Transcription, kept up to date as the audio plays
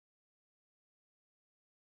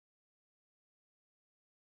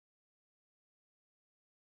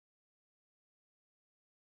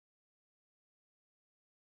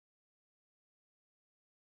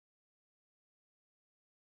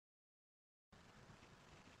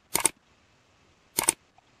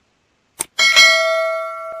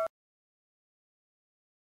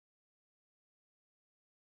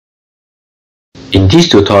In this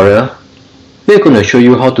tutorial, we're going to show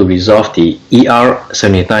you how to resolve the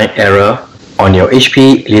Er79 error on your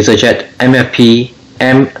HP LaserJet MFP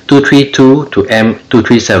M232 to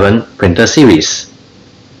M237 printer series.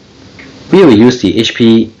 We will use the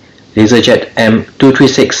HP LaserJet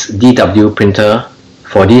M236dw printer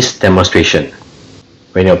for this demonstration.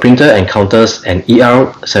 When your printer encounters an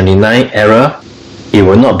Er79 error, it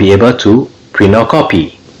will not be able to print or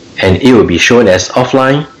copy, and it will be shown as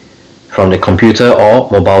offline from the computer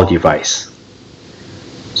or mobile device.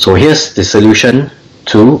 So here's the solution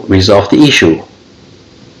to resolve the issue.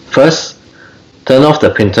 First, turn off the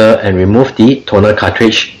printer and remove the toner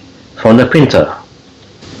cartridge from the printer.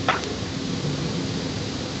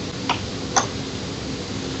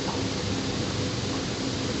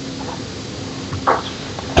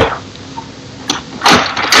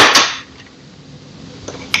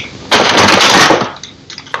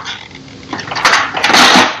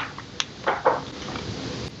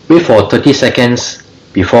 Wait for 30 seconds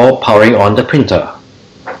before powering on the printer.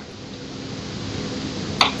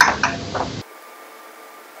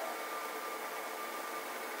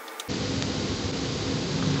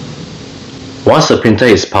 Once the printer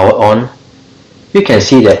is powered on, you can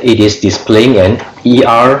see that it is displaying an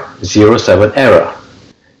Er07 error.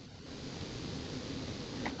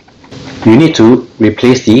 You need to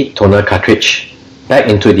replace the toner cartridge back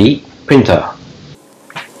into the printer.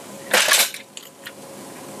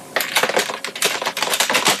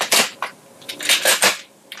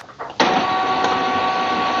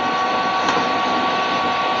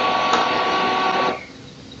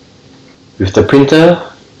 With the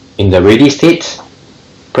printer in the ready state,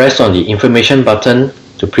 press on the information button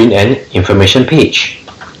to print an information page.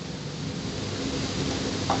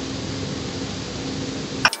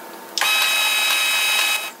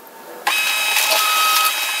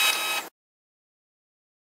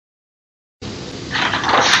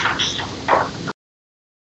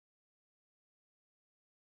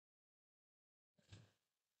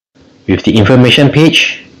 With the information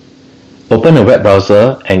page, open a web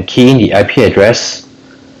browser and key in the IP address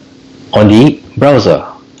on the browser.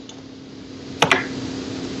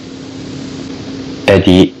 At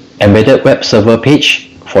the embedded web server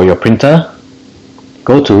page for your printer,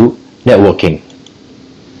 go to Networking.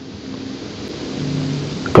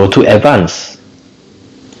 Go to Advanced.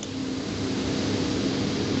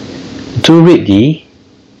 To read the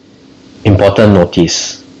important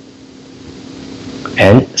notice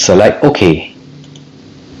and select OK.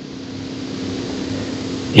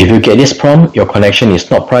 If you get this prompt, your connection is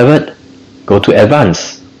not private, go to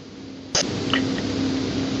Advanced.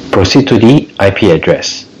 Proceed to the IP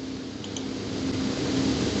address.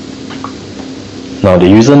 Now the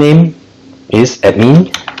username is admin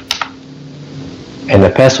and the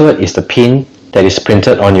password is the pin that is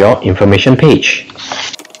printed on your information page.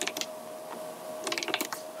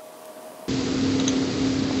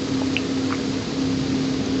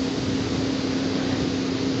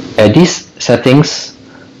 At these settings,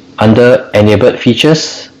 under Enabled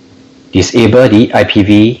Features, disable the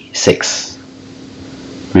IPv6.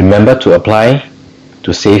 Remember to apply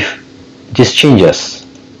to save these changes.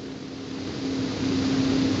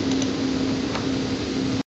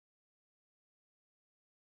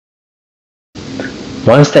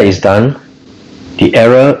 Once that is done, the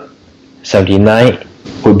error 79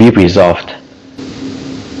 will be resolved.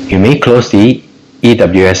 You may close the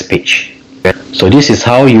EWS page. So this is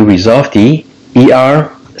how you resolve the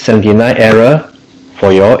Er79 error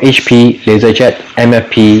for your HP LaserJet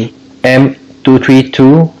MFP M232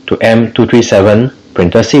 to M237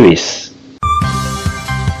 printer series.